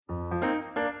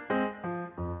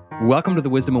Welcome to the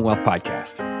Wisdom and Wealth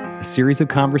Podcast, a series of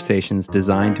conversations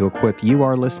designed to equip you,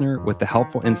 our listener, with the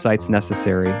helpful insights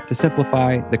necessary to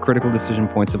simplify the critical decision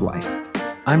points of life.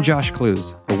 I'm Josh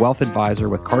Clues, a wealth advisor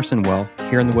with Carson Wealth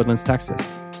here in the Woodlands,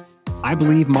 Texas. I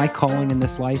believe my calling in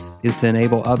this life is to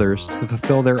enable others to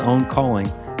fulfill their own calling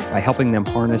by helping them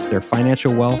harness their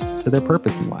financial wealth to their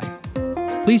purpose in life.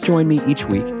 Please join me each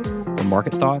week for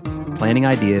market thoughts, planning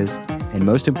ideas, and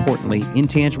most importantly,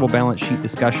 intangible balance sheet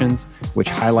discussions, which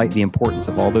highlight the importance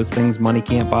of all those things money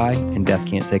can't buy and death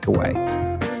can't take away.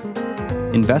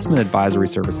 Investment advisory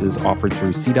services offered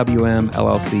through CWM,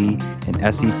 LLC,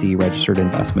 and SEC Registered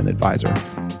Investment Advisor.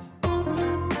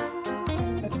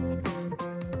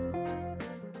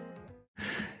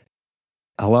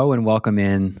 Hello and welcome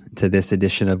in to this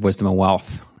edition of Wisdom and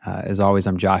Wealth. As always,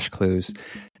 I'm Josh Clues.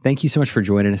 Thank you so much for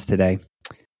joining us today.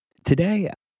 Today,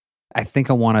 I think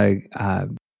I want to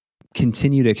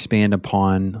continue to expand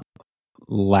upon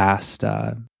the last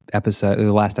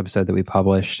episode that we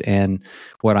published, and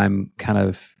what I'm kind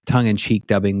of tongue-in-cheek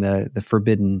dubbing the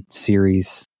Forbidden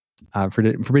series,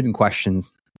 Forbidden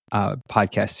Questions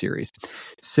podcast series.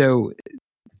 So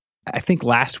I think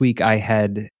last week I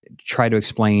had tried to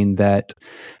explain that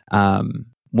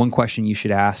one question you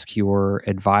should ask your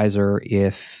advisor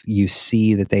if you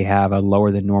see that they have a lower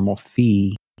than normal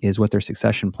fee is what their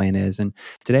succession plan is. And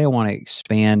today I want to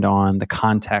expand on the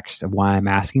context of why I'm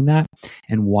asking that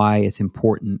and why it's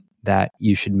important that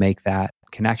you should make that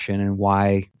connection and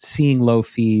why seeing low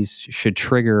fees should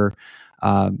trigger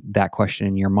that question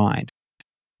in your mind.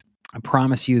 I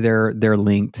promise you they're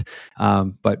linked,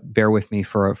 but bear with me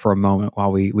for a moment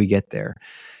while we get there.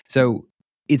 So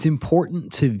it's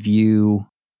important to view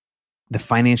the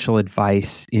financial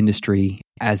advice industry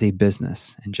as a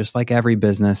business. And just like every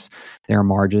business, there are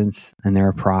margins and there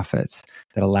are profits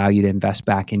that allow you to invest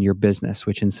back in your business,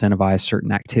 which incentivize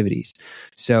certain activities.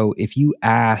 So if you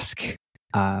ask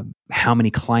how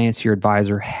many clients your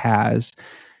advisor has,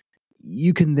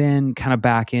 you can then kind of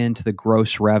back into the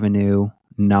gross revenue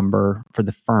number for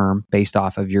the firm based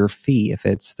off of your fee, if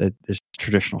it's the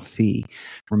traditional fee.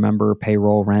 Remember,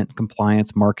 payroll, rent,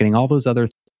 compliance, marketing, all those other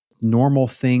normal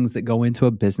things that go into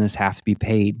a business have to be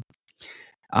paid.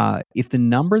 If the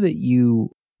number that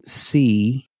you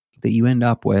see, that you end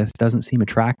up with, doesn't seem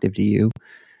attractive to you,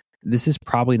 this is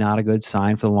probably not a good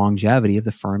sign for the longevity of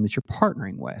the firm that you're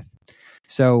partnering with.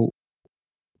 So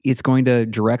it's going to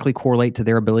directly correlate to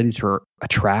their ability to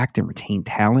attract and retain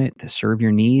talent, to serve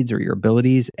your needs or your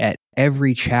abilities at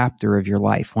every chapter of your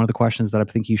life. One of the questions that I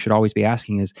think you should always be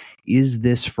asking is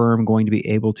this firm going to be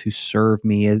able to serve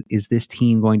me? Is this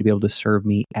team going to be able to serve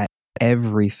me at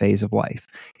every phase of life?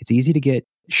 It's easy to get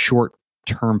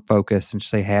short-term focused and just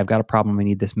say, hey, I've got a problem, I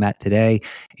need this met today,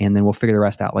 and then we'll figure the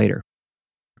rest out later.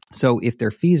 So if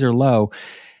their fees are low,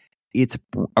 it's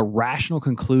a rational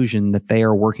conclusion that they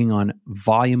are working on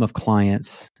volume of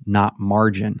clients, not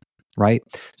margin, right?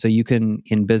 So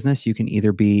in business, you can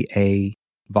either be a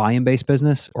volume-based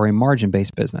business or a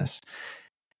margin-based business.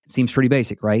 It seems pretty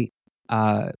basic, right?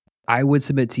 I would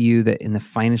submit to you that in the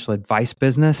financial advice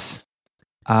business,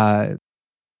 it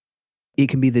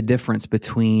can be the difference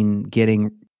between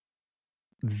getting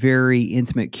very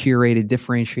intimate, curated,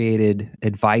 differentiated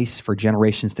advice for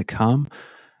generations to come,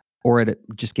 or at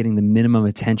just getting the minimum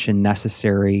attention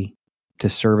necessary to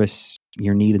service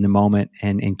your need in the moment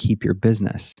and keep your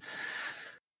business.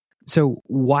 So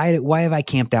why have I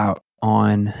camped out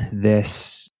on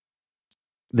this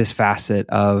facet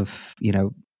of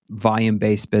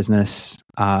volume-based business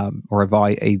or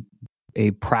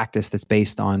a practice that's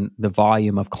based on the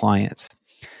volume of clients?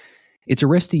 It's a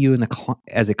risk to you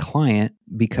as a client,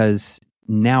 because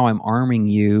now I'm arming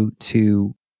you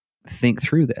to think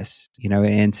through this,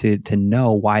 and to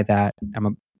know why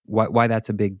that's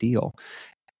a big deal.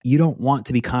 You don't want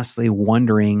to be constantly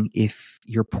wondering if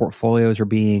your portfolios are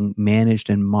being managed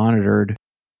and monitored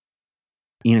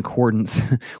in accordance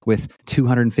with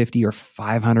 250 or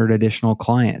 500 additional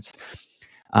clients.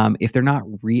 If they're not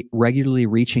regularly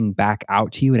reaching back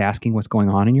out to you and asking what's going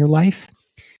on in your life,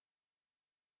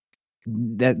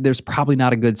 that there's probably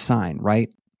not a good sign, right?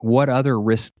 What other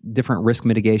different risk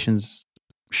mitigations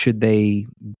should they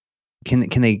can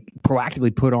they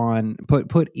proactively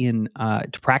put in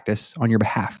to practice on your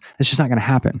behalf? That's just not going to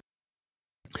happen.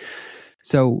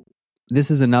 So this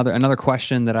is another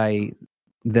question that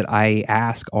I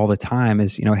ask all the time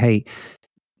is, hey,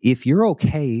 if you're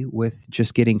okay with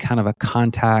just getting kind of a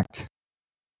contact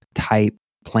type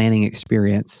planning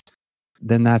experience,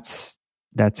 then that's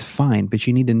fine. But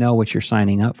you need to know what you're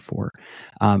signing up for,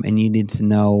 and you need to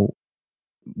know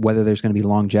whether there's going to be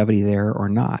longevity there or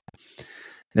not.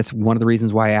 That's one of the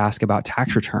reasons why I ask about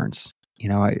tax returns.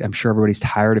 I'm sure everybody's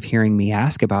tired of hearing me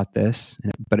ask about this,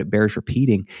 but it bears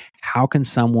repeating. How can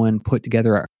someone put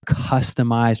together a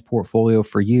customized portfolio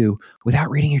for you without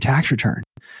reading your tax return?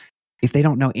 If they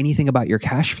don't know anything about your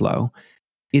cash flow,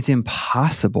 it's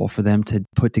impossible for them to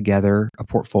put together a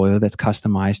portfolio that's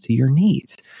customized to your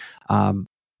needs,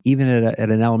 even at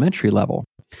an elementary level.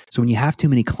 So when you have too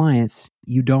many clients,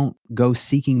 you don't go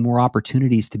seeking more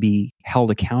opportunities to be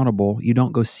held accountable. You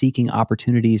don't go seeking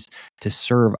opportunities to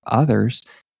serve others.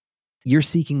 You're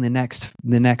seeking the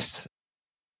next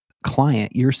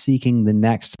client. You're seeking the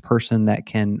next person that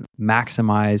can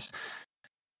maximize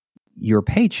your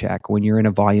paycheck when you're in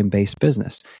a volume-based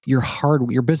business. Your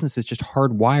business is just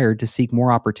hardwired to seek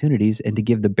more opportunities and to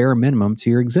give the bare minimum to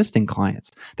your existing clients.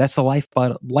 That's the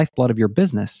lifeblood of your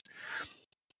business.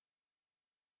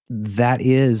 That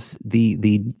is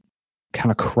the kind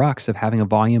of crux of having a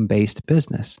volume-based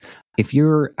business. If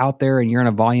you're out there and you're in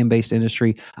a volume-based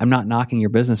industry, I'm not knocking your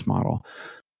business model,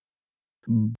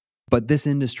 but this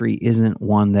industry isn't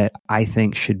one that I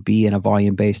think should be in a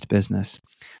volume-based business.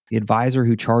 The advisor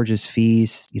who charges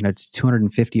fees, to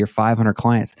 250 or 500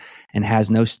 clients and has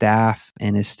no staff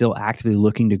and is still actively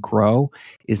looking to grow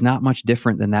is not much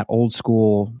different than that old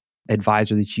school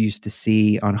advisor that you used to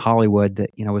see on Hollywood that,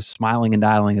 was smiling and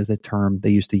dialing is the term they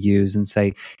used to use, and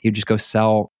say you just go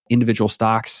sell individual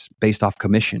stocks based off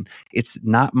commission. It's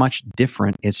not much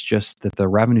different. It's just that the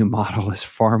revenue model is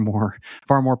far more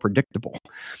predictable.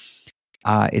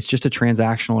 It's just a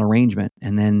transactional arrangement,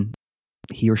 and then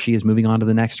he or she is moving on to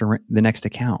the next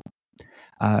account.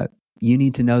 You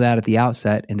need to know that at the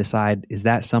outset and decide, is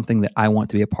that something that I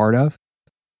want to be a part of?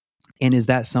 And is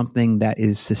that something that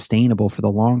is sustainable for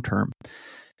the long term?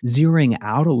 Zeroing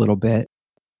out a little bit,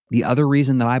 the other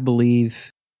reason that I believe,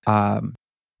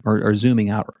 or zooming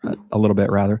out a little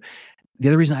bit rather, the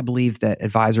other reason I believe that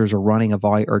advisors are running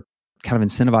or kind of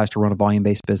incentivized to run a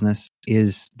volume-based business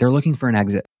is they're looking for an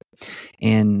exit.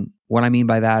 And what I mean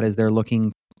by that is they're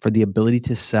looking for the ability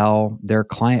to sell their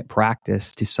client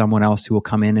practice to someone else who will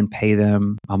come in and pay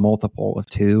them a multiple of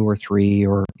 2 or 3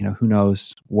 or who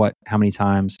knows how many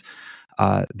times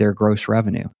their gross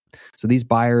revenue. So these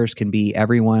buyers can be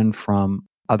everyone from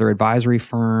other advisory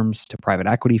firms to private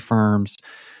equity firms.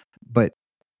 But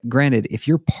granted, if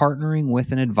you're partnering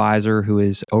with an advisor who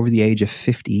is over the age of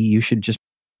 50, you should just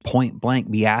point blank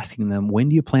be asking them, when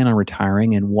do you plan on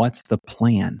retiring and what's the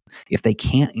plan? If they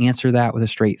can't answer that with a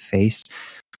straight face,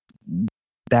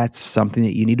 that's something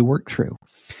that you need to work through.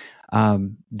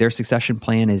 Their succession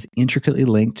plan is intricately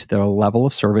linked to the level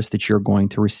of service that you're going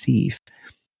to receive.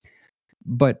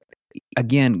 But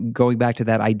again, going back to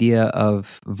that idea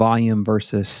of volume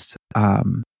versus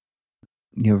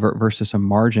versus a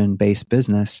margin-based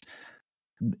business,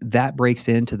 that breaks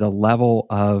into the level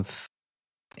of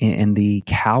and the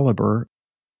caliber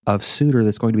of suitor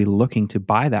that's going to be looking to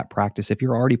buy that practice. If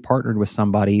you're already partnered with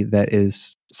somebody that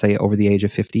is, say, over the age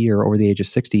of 50 or over the age of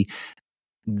 60,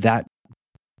 that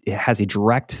it has a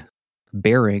direct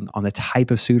bearing on the type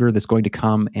of suitor that's going to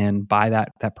come and buy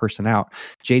that person out.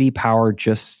 J.D. Power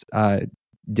just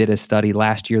did a study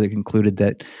last year that concluded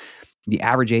that the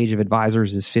average age of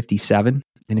advisors is 57.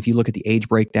 And if you look at the age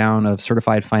breakdown of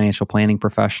certified financial planning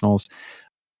professionals,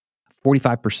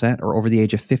 45% are over the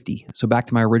age of 50. So back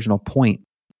to my original point,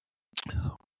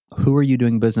 who are you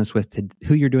doing business with?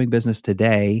 Who you're doing business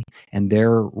today, and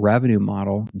their revenue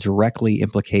model directly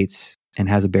implicates and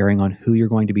has a bearing on who you're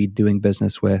going to be doing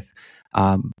business with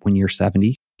when you're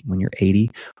 70, when you're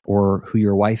 80, or who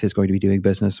your wife is going to be doing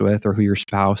business with, or who your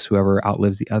spouse, whoever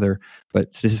outlives the other.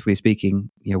 But statistically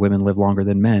speaking, women live longer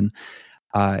than men,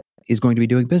 is going to be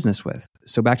doing business with.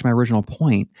 So back to my original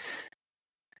point,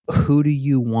 who do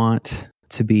you want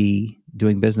to be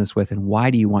doing business with, and why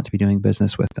do you want to be doing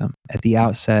business with them? At the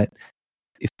outset,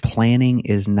 if planning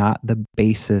is not the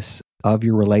basis of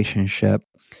your relationship,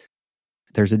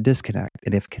 there's a disconnect.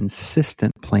 And if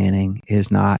consistent planning is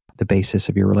not the basis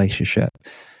of your relationship,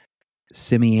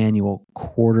 semi-annual,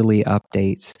 quarterly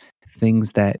updates,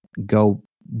 things that go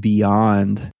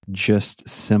beyond just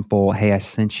simple, hey, I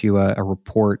sent you a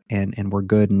report and we're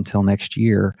good until next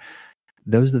year,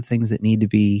 those are the things that need to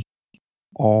be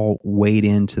all weighed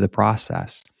into the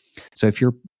process.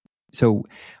 So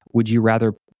would you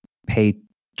rather pay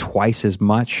twice as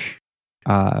much,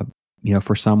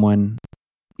 for someone,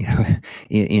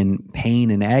 in pain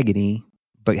and agony,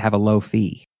 but have a low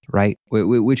fee, right?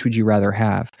 Which would you rather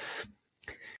have?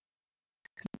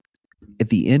 At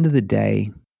the end of the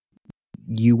day,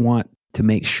 you want to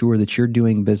make sure that you're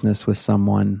doing business with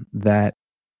someone that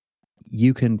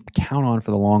you can count on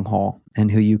for the long haul, and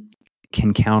who you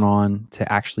can count on to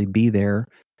actually be there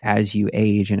as you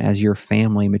age and as your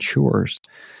family matures.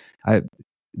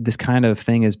 This kind of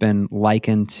thing has been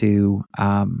likened to,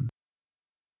 an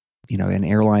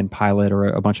airline pilot or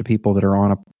a bunch of people that are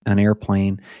on an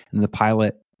airplane, and the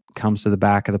pilot comes to the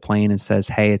back of the plane and says,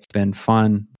 "Hey, it's been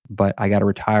fun, but I got to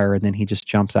retire." And then he just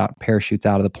jumps out, parachutes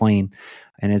out of the plane.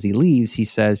 And as he leaves, he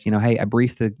says, "Hey, I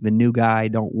briefed the new guy.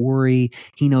 Don't worry.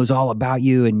 He knows all about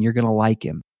you and you're going to like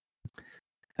him."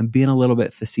 I'm being a little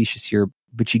bit facetious here,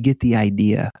 but you get the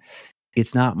idea.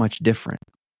 It's not much different.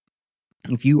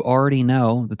 If you already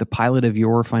know that the pilot of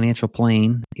your financial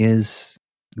plane is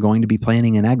going to be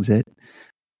planning an exit,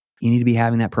 you need to be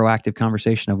having that proactive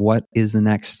conversation of what is the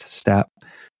next step,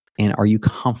 and are you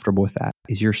comfortable with that?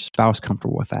 Is your spouse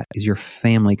comfortable with that? Is your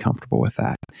family comfortable with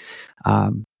that?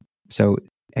 So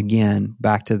again,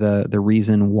 back to the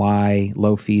reason why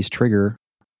low fees trigger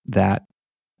that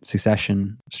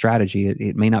succession strategy.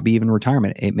 It may not be even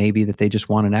retirement. It may be that they just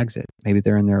want an exit. Maybe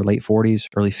they're in their late 40s,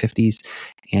 early 50s,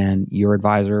 and your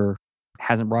advisor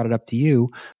hasn't brought it up to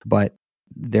you, but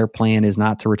their plan is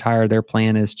not to retire. Their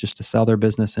plan is just to sell their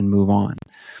business and move on.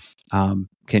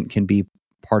 Can be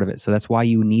part of it. So that's why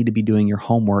you need to be doing your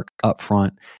homework up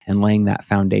front and laying that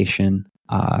foundation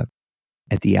at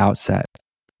the outset.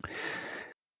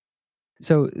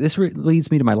 So this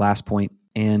leads me to my last point,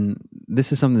 and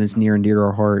this is something that's near and dear to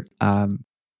our heart.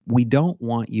 We don't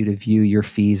want you to view your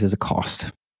fees as a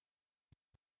cost.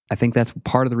 I think that's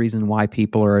part of the reason why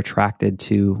people are attracted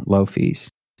to low fees.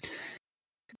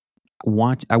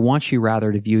 I want you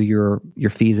rather to view your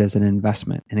fees as an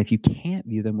investment. And if you can't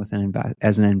view them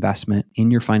as an investment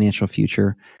in your financial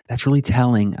future, that's really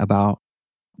telling about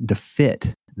the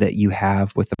fit that you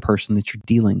have with the person that you're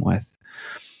dealing with.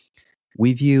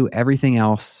 We view everything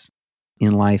else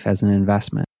in life as an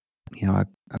investment, a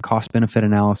cost-benefit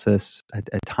analysis,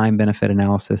 a time-benefit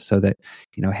analysis, so that,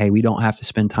 hey, we don't have to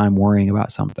spend time worrying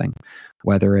about something,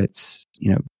 whether it's,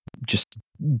 just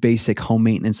basic home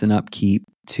maintenance and upkeep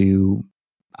to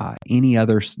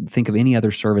think of any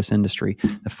other service industry.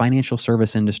 The financial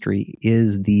service industry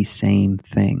is the same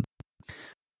thing.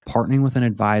 Partnering with an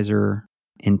advisor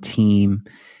and team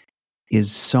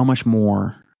is so much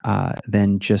more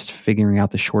than just figuring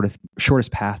out the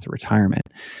shortest path to retirement.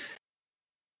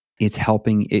 It's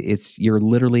helping. You're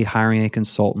literally hiring a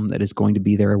consultant that is going to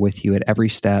be there with you at every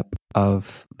step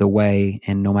of the way,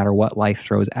 and no matter what life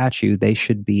throws at you, they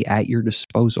should be at your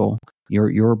disposal.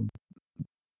 You're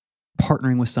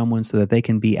partnering with someone so that they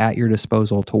can be at your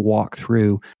disposal to walk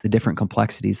through the different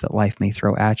complexities that life may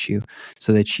throw at you,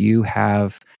 so that you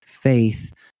have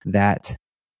faith that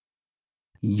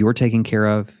you're taken care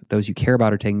of, those you care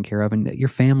about are taken care of, and that your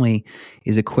family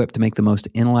is equipped to make the most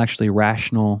intellectually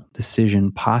rational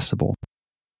decision possible.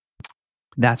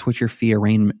 That's what your fee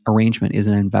arrangement is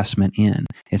an investment in.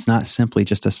 It's not simply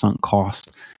just a sunk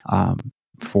cost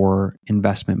for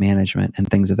investment management and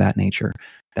things of that nature.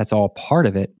 That's all part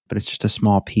of it, but it's just a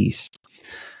small piece.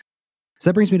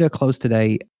 So that brings me to a close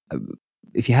today.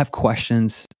 If you have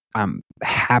questions, I'm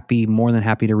more than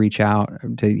happy to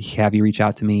have you reach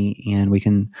out to me, and we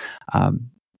can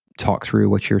talk through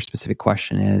what your specific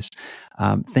question is.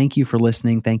 Thank you for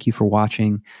listening. Thank you for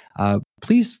watching.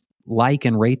 Please like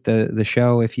and rate the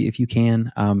show if you can,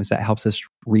 as that helps us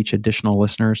reach additional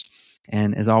listeners.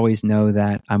 And as always, know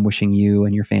that I'm wishing you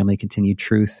and your family continued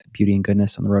truth, beauty, and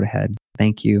goodness on the road ahead.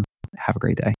 Thank you. Have a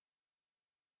great day.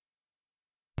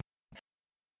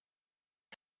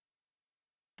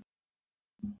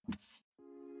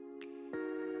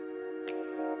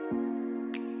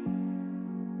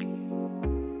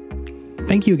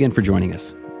 Thank you again for joining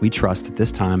us. We trust that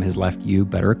this time has left you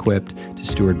better equipped to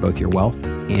steward both your wealth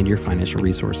and your financial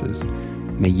resources.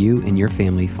 May you and your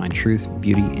family find truth,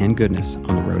 beauty, and goodness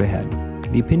on the road ahead.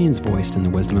 The opinions voiced in the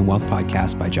Wisdom and Wealth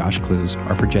podcast by Josh Clues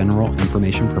are for general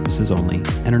information purposes only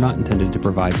and are not intended to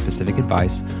provide specific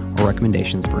advice or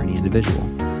recommendations for any individual.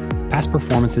 Past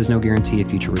performance is no guarantee of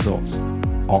future results.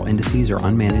 All indices are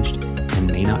unmanaged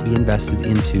and may not be invested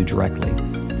into directly.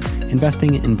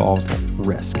 Investing involves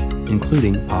risk,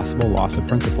 including possible loss of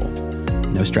principal.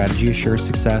 No strategy assures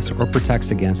success or protects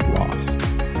against loss.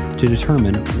 To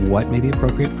determine what may be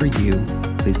appropriate for you,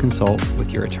 please consult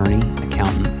with your attorney,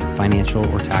 accountant, financial,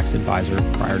 or tax advisor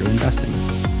prior to investing.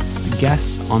 The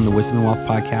guests on the Wisdom and Wealth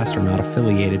podcast are not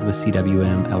affiliated with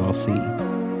CWM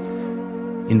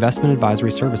LLC. Investment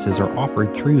advisory services are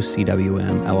offered through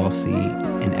CWM LLC,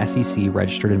 an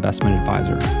SEC-registered investment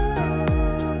advisor.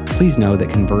 Please know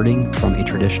that converting from a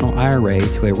traditional IRA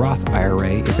to a Roth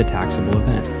IRA is a taxable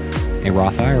event. A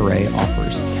Roth IRA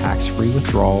offers tax-free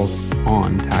withdrawals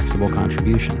on taxable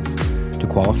contributions. To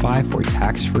qualify for a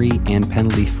tax-free and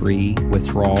penalty-free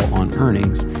withdrawal on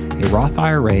earnings, a Roth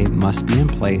IRA must be in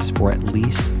place for at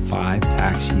least 5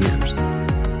 tax years.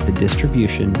 The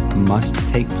distribution must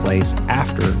take place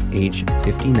after age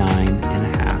 59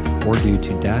 and a half or due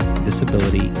to death,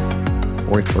 disability,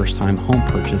 or a first-time home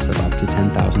purchase of up to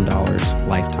 $10,000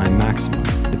 lifetime maximum.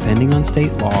 Depending on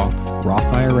state law,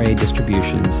 Roth IRA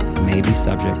distributions may be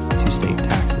subject to state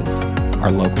taxes.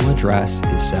 Our local address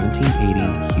is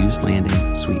 1780 Hughes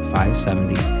Landing, Suite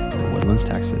 570, The Woodlands,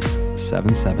 Texas,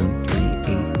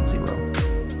 77380.